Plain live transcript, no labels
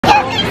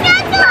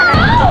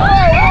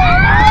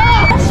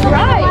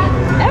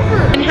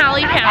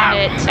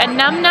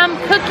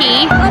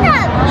Cookie.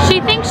 She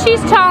thinks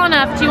she's tall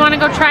enough. Do you want to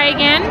go try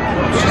again?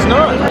 She's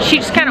not. She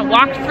just kind of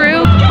walked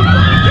through.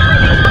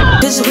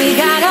 'Cause we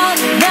got all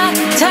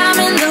the time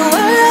in the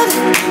world,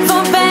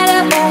 for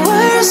better or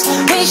worse,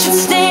 we should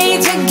stay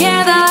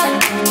together.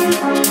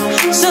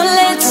 So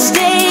let's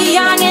stay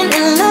young and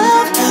in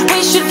love,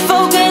 we should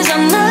focus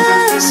on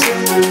us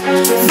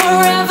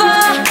forever.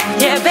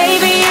 Yeah,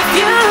 baby, if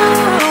you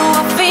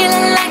are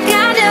feeling like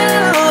I do,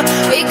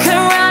 we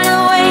could run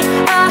away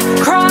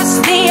across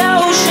the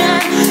ocean.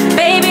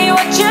 Baby,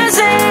 what you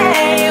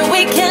say?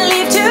 We can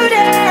leave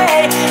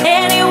today.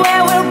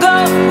 Anywhere we'll go,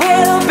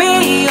 we'll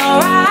be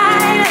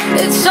alright.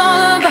 It's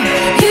all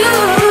about you.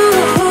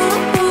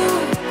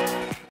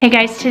 Hey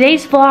guys,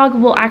 today's vlog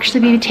will actually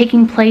be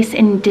taking place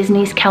in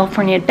Disney's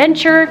California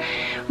Adventure.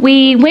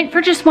 We went for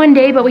just one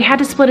day, but we had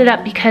to split it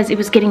up because it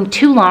was getting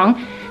too long.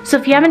 So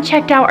if you haven't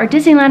checked out our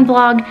Disneyland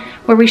vlog,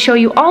 where we show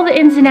you all the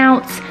ins and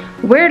outs,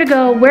 where to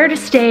go, where to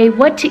stay,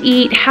 what to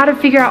eat, how to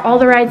figure out all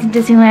the rides in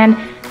Disneyland,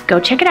 go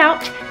check it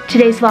out.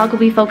 Today's vlog will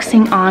be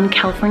focusing on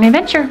California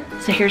Adventure.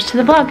 So here's to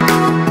the vlog.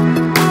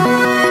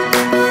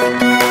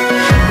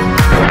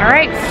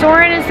 Alright,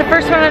 Soarin' is the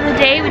first one of the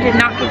day. We did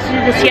not get to do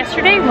this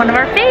yesterday, one of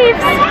our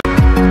faves.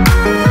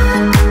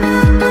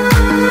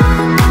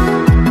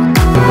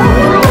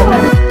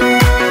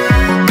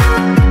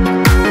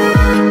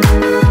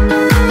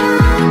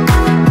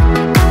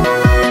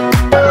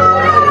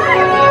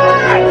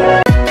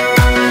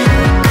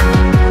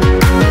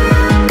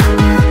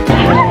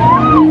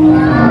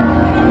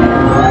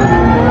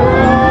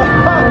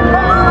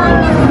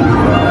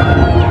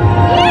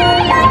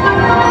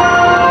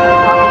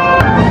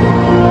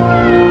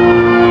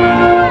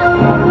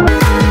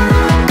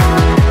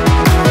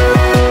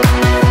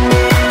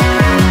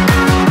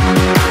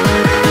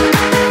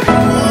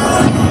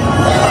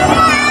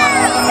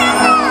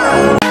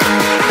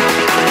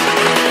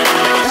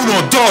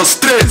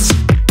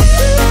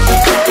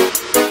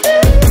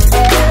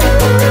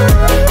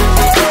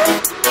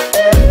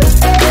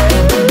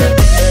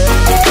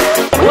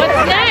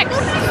 What's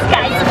next?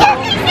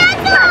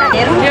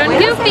 Doing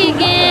Goofy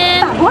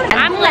again.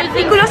 I'm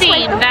losing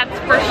steam, that's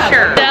for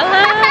sure.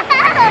 Bella,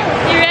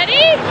 you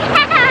ready?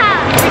 Here we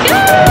go.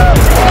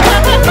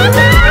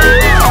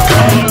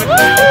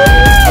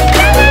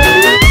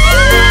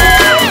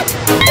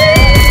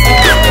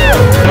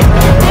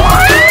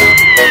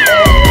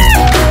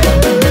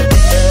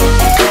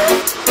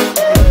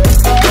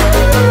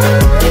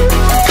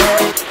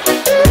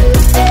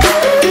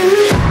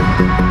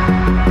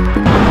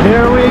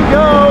 Here we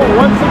go,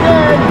 once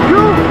again,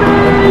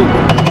 Goofy!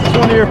 This is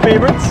one of your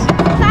favorites?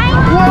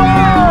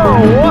 Whoa!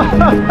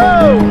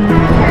 Whoa!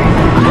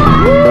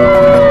 Woo!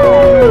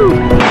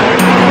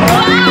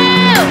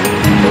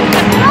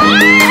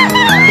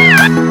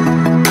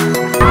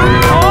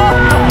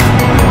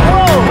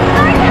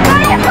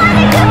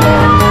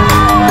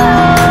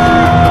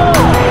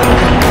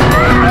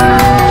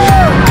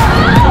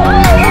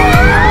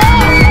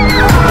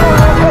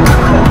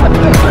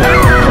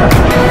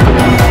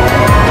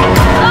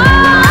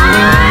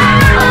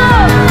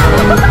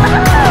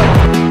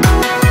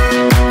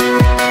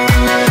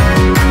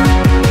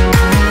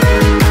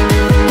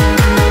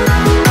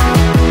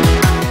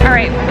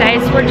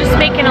 We're just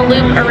making a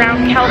loop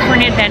around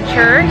California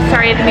Adventure.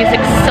 Sorry, the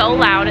music's so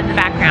loud in the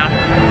background.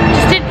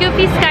 Just did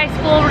Goofy Sky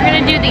School. We're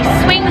gonna do these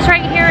swings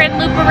right here and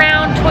loop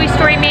around Toy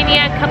Story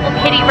Mania, a couple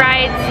kiddie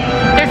rides.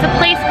 There's a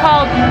place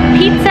called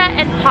Pizza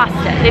and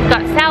Pasta. They've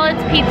got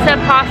salads, pizza,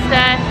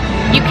 pasta.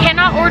 You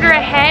cannot order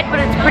ahead, but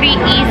it's pretty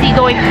easy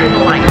going through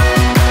the line.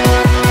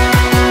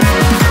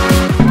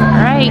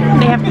 Alright,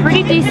 they have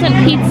pretty decent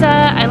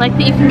pizza. I like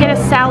that you can get a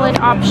salad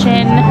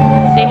option.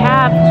 They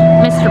have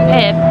Mr.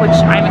 Pip, which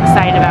I'm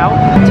excited about.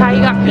 Ty,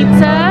 you got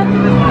pizza?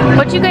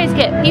 What'd you guys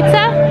get? Pizza?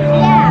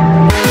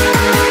 Yeah.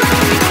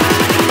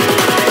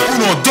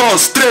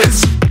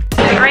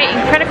 Alright,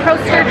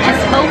 Incredicoaster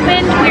just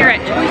opened. We're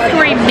at Toy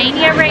Story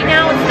Mania right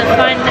now. It's the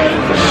fun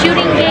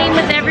shooting game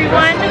with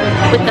everyone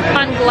with the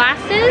fun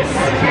glasses.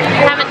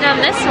 Haven't done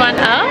this one.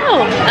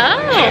 Oh,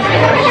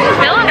 she's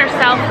feeling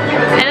herself.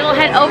 And then we'll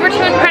head over to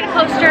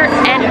Incredicoaster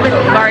and with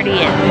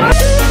Guardians.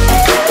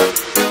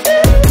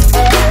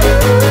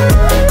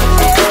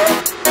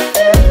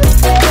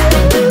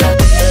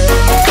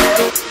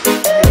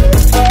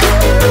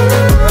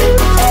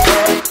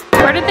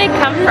 Where did they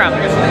come from?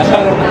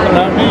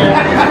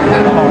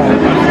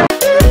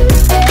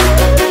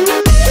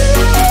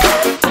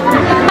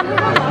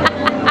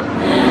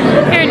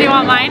 Here, do you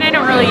want mine? I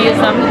don't really use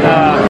them.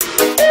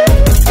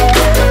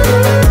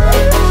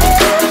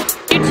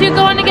 You two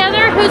going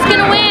together? Who's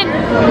gonna win?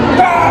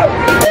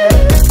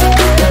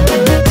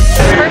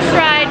 First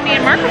ride, me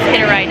and Marcus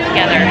get a ride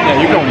together.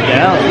 Yeah, you're going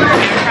down.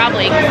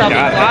 Probably, because I'll be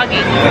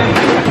vlogging.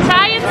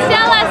 Ty and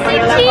Stella, say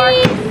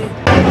cheese!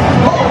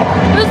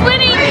 Who's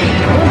winning?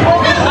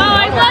 Oh,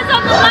 I was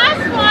on the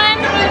last one!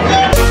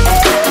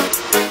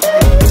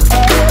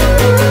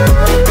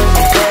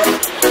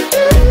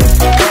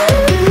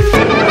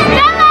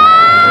 Stella!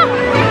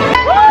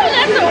 Woo,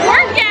 that's a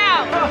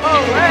workout!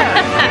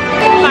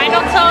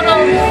 Final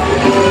total.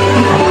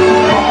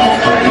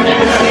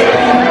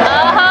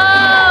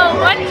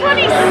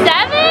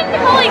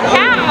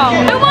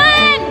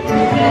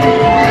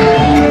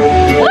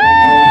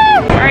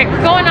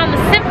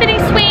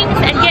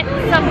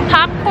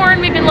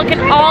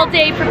 all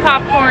day for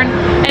popcorn,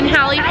 and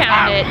Hallie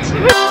found it.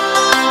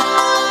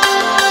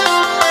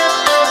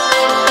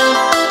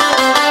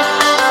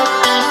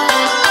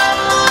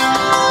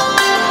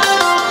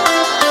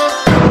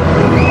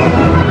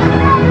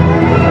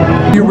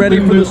 You ready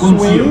for the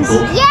swings?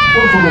 Yeah!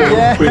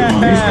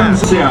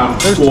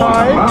 There's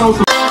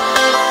Ty.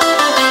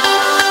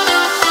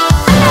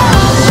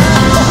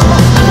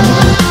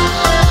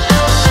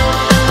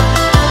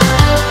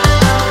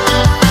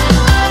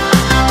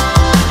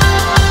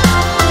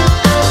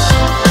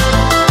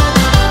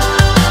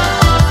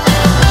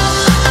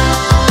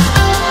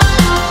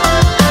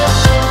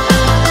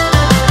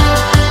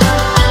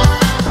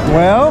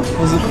 Well,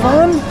 was it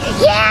fun?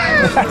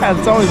 Yeah!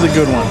 It's always a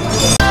good one.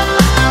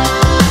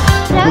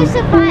 That was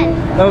so fun.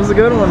 That was a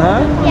good one,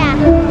 huh? Yeah.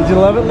 Did you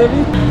love it,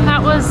 Livvy? I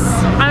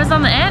was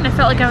on the end. I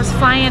felt like I was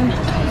flying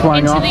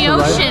into off the right?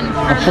 ocean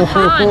or the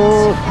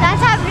pond.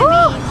 That's happened to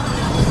me.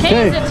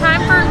 Okay, is it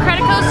time for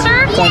credit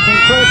coaster? Time for the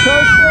credit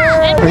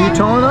coaster. Are you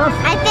tall enough?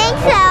 I think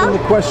And so.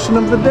 the question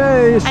of the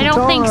day is I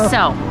don't think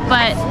so,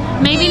 but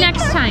maybe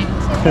next time.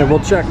 Okay,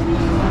 we'll check.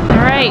 All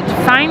right,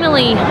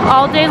 finally,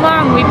 all day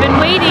long we've been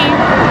waiting.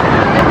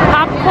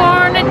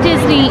 Popcorn at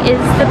Disney is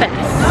the best.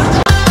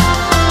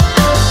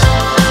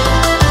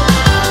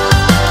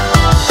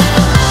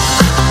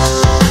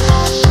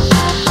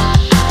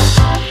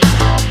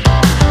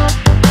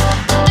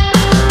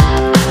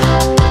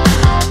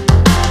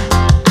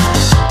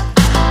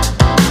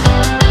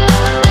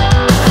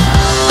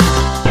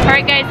 All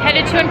right, guys,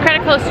 headed to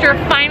Incredicoaster.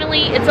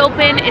 Finally, it's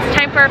open. It's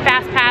time for our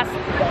fast pass.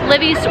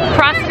 Livvy's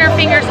crossing her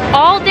fingers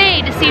all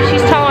day to see if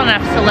she's tall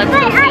enough, so let's go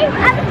But see.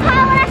 I'm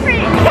tall enough for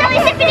Kelly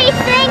Zippity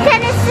things,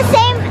 and it's the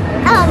same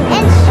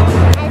inch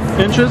as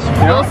Inches?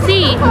 We'll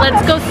see.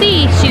 Let's go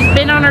see. She's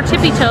been on her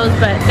tippy toes,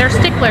 but they're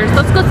sticklers.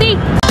 Let's go see.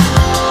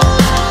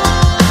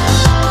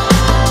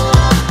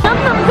 Num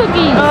Num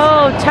cookies.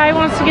 Oh, Ty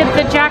wants to get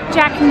the Jack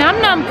Jack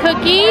Num Num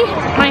cookie.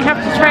 Might have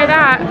to try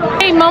that.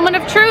 Hey, moment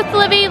of truth,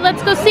 Livvy.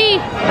 Let's go see.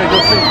 Okay, go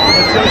see.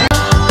 Let's go.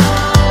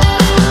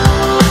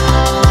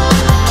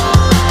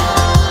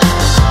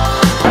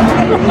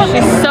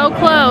 She's so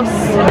close.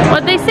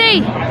 What'd they say?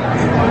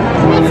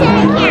 they said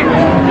I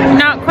can't.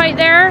 Not quite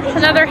there.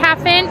 Another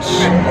half inch.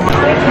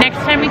 Next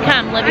time we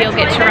come, Livvy will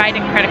get to ride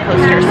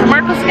Incredicoaster. So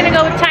Marco's gonna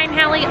go with Ty and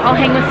Hallie. I'll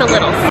hang with the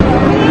littles.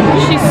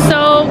 She's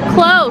so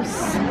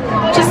close.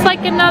 Just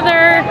like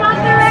another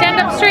stand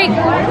up straight.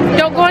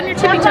 Don't go on your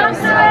tippy toes.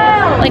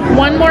 Like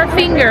one more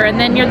finger and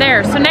then you're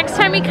there. So next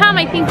time we come,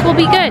 I think we'll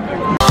be good.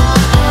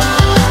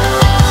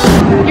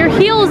 Your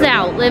heel's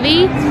out,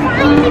 Livvy.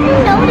 I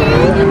didn't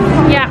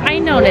notice. Yeah, I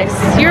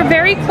noticed. You're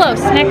very close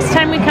next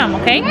time we come,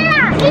 okay?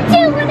 Yeah, me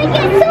too, when I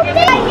get so big.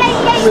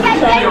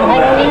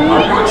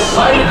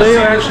 They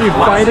are actually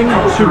fighting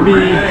to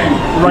be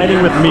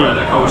riding with me.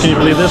 Can you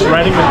believe this?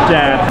 Riding with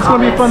Dad. It's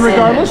going to be fun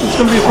regardless. It's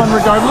going to be fun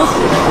regardless.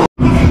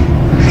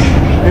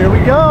 Here we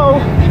go.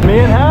 Me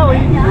and Hallie.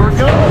 We're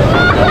going.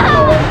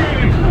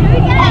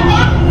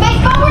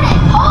 Face forward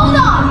and hold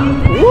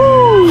on.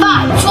 Woo!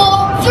 5,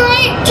 4,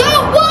 3, 2,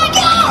 1,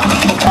 go!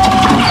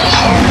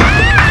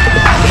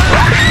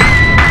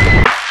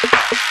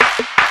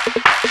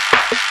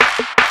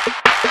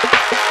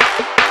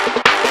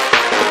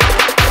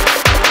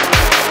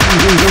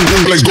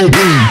 Let's go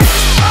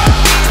boom.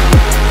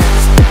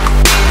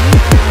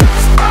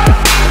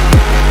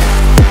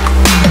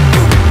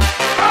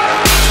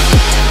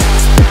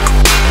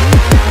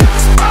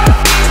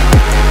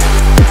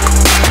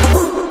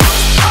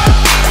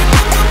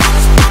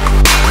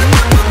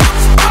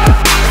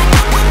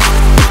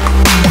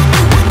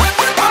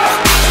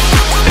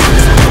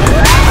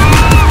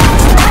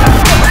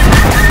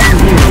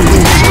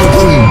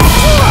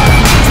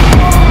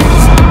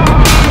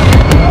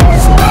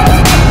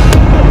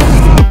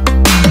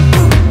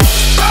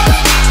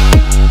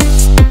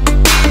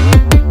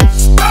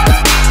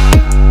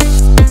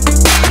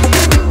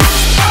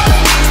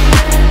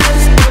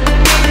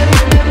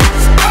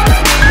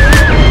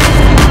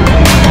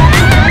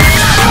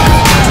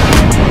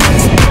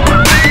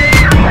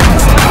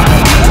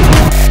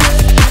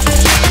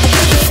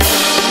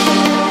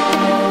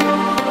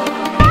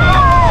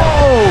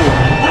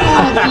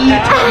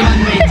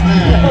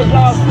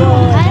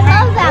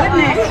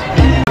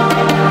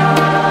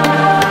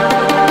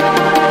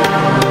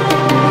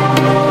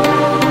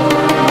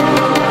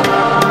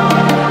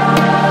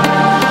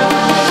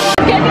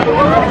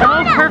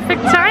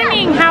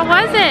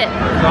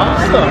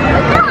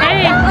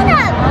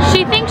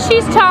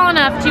 she's tall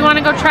enough. Do you want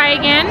to go try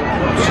again?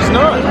 She's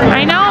not.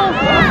 I know.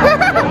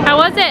 How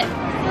was it?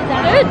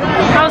 Good.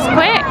 That was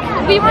quick.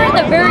 We were in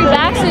the very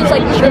back, so it was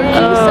like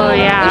tricky. Oh,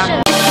 yeah.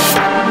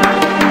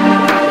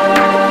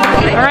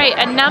 All right,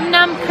 a Num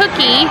Num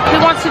cookie. Who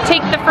wants to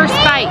take the first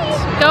bite?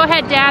 Go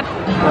ahead, Dad.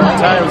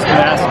 Ty was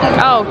gonna ask.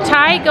 Oh,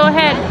 Ty, go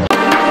ahead.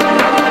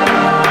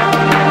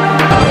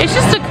 It's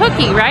just a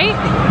cookie, right?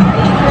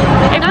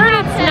 I've heard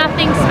it's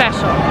nothing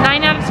special.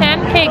 9 out of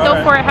 10? Okay,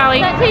 go for it, Hallie.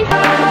 8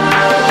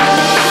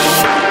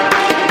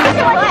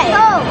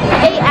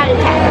 out of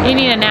 10. You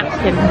need a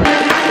napkin.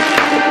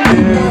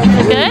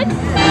 Good?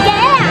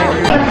 Yeah.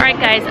 Alright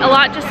guys, a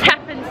lot just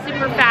happened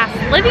super fast.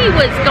 Livvy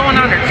was going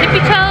on her tippy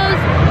toes.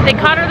 They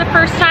caught her the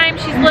first time.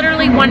 She's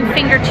literally one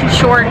finger too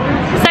short.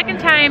 Second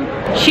time,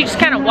 she just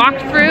kind of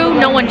walked through.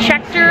 No one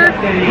checked her.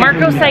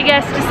 Marcos, I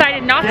guess,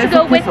 decided not to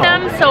go with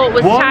them. So it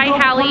was Ty,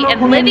 Hallie,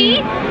 and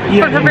Livvy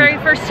for her very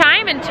first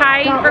time. And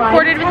Ty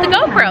recorded with the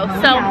GoPro.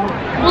 So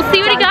we'll see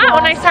what he got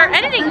when I start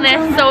editing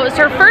this. So it was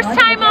her first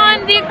time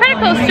on the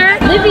Incredicoaster.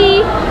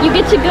 Livvy, you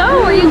get to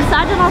go. Are you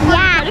excited on the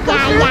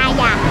Incredicoaster?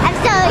 Yeah. I'm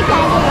so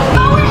excited.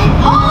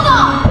 Hold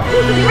on.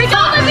 Here we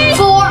go, Livvy.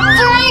 4,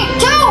 3,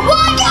 2,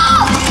 1, go!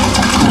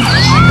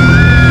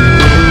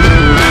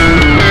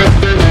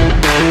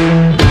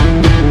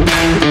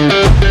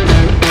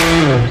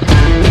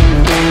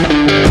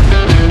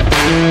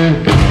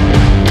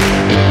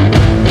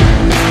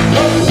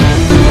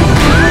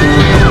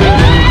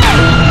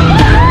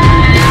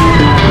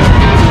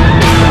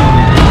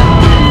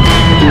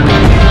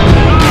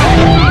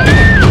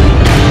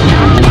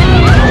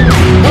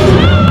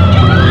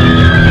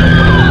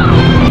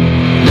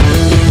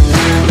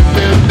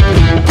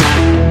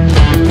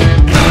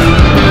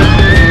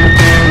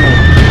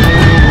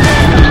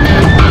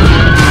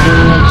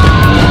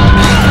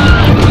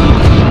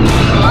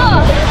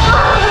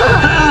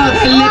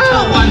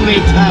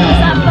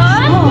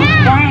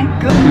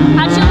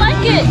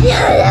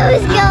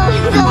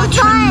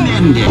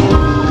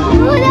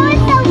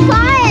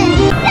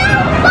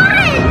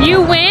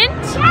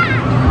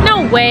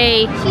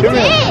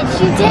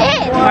 She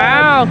did.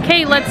 Wow,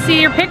 okay, let's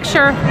see your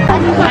picture.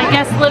 I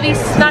guess Livvy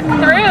snuck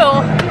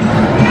through.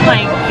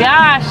 My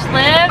gosh,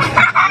 Liv.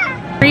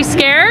 Are you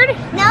scared?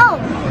 No.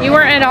 You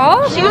weren't at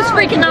all? She was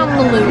freaking out on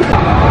the loop.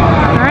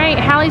 All right,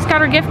 Hallie's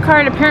got her gift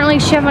card. Apparently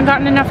she hasn't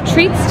gotten enough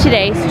treats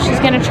today, so she's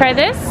gonna try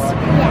this.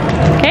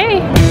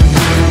 Okay.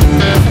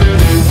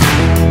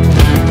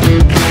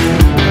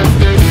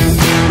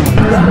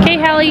 Okay,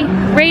 Hallie,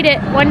 rate it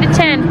 1 to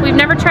 10. We've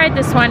never tried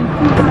this one.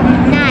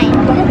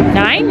 9.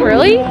 9?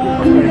 Really?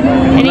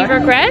 Any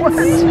regrets?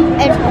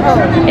 It's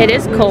cold. It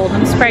is cold.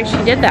 I'm surprised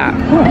she did that.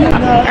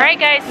 All right,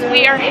 guys,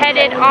 we are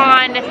headed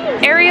on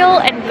Ariel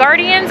and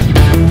Guardians.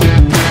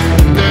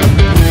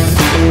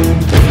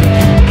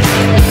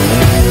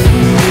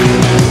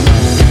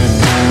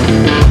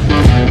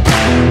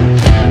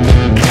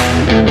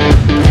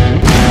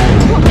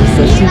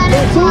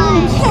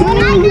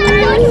 I'm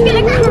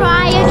gonna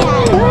cry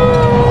again.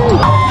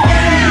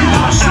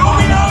 Show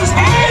me those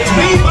hands,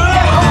 people!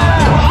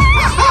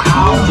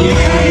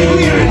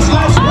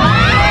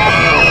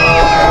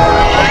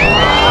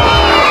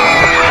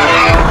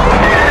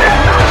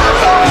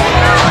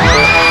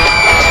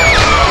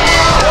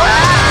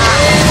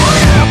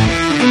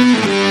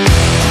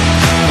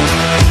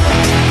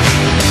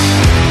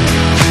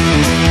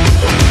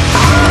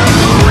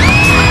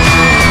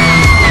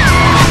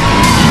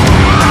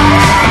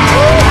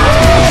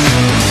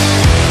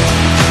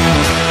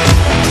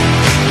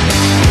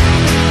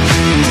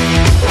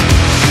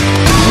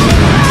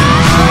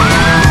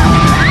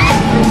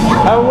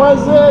 How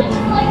was it,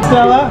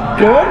 Stella?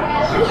 Good?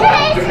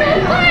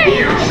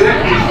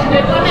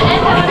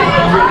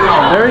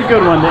 Very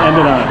good one to end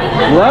it on.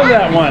 Love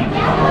that one.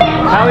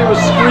 Hallie was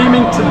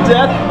screaming to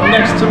death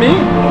next to me.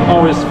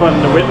 Always fun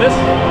to witness.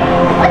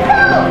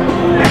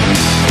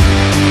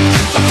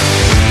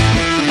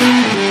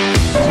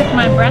 Took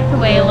my breath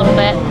away a little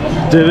bit.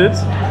 Did it?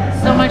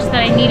 So much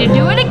that I need to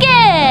do it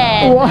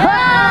again. What?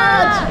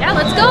 Yeah,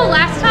 let's go.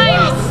 Last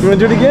time. You want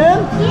to do it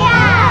again?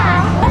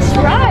 Yeah. Best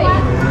ride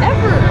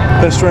ever.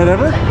 Best ride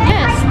ever?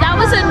 Yes, that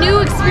was a new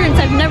experience.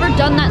 I've never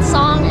done that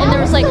song, and there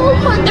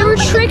were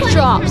trick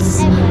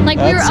drops. Like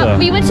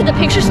we went to the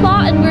picture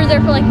spot and we were there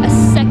for like a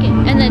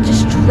second, and then it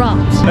just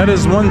dropped. That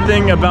is one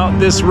thing about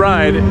this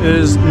ride. It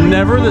is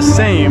never the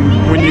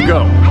same when you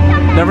go.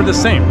 Never the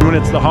same. When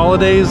it's the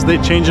holidays, they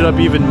change it up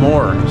even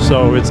more.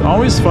 So it's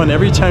always fun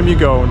every time you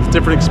go. It's a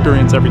different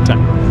experience every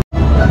time.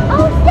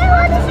 Oh,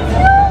 Stella, this is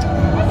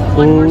you.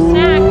 One more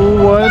snack.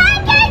 What?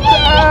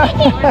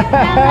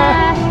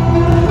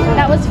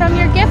 That was from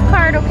your gift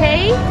card,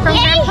 okay? From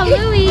Grandpa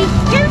Louie.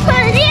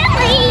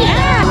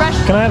 Yeah. Rush.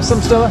 Can I have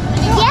some, Stella?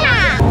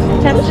 Yeah.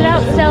 Test it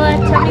out, Stella.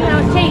 Tell me how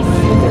it tastes.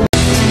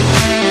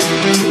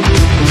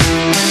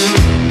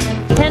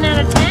 10 out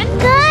of 10?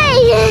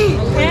 Good.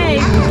 Okay.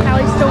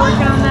 Hallie's still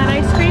working on that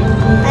ice cream.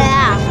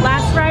 Yeah.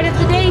 Last ride of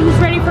the day. Who's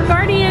ready for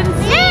Guardians?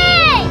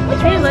 Yay.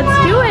 Okay, let's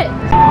do it.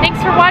 Thanks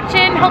for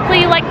watching.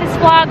 Hopefully you like this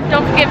vlog.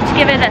 Don't forget to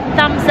give it a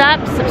thumbs up,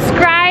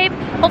 subscribe.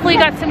 Hopefully you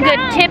got some good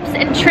tips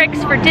and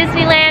tricks for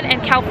Disneyland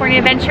and California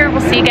Adventure.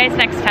 We'll see you guys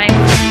next time.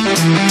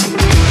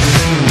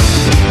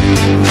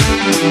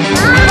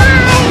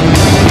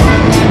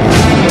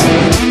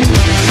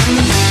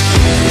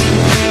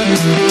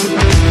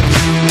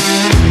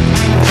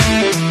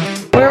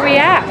 Where are we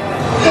at?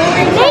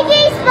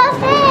 Mickey's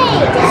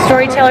Buffet.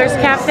 Storyteller's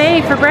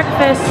Cafe for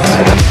breakfast.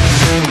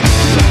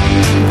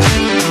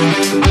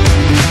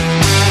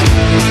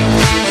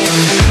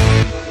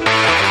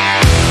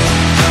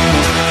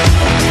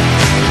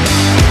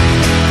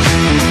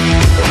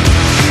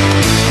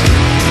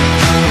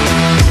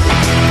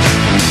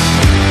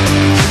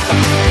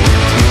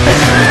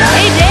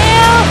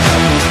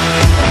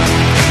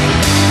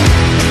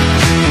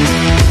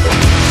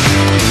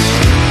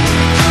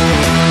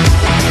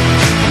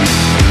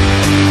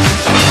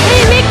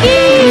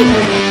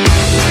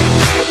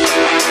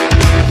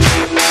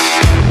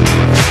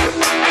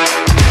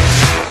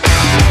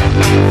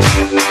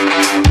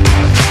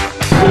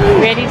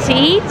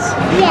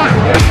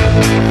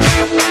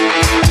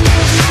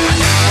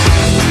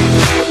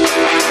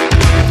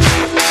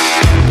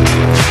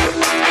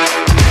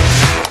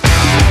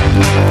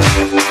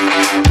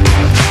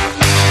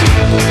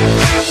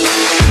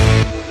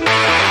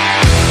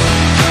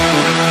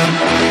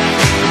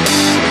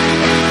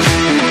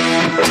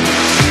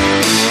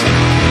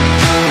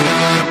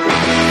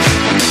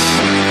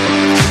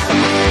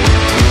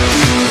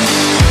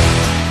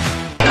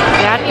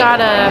 got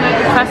a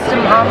custom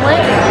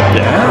omelet.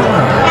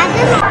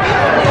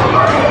 Yeah.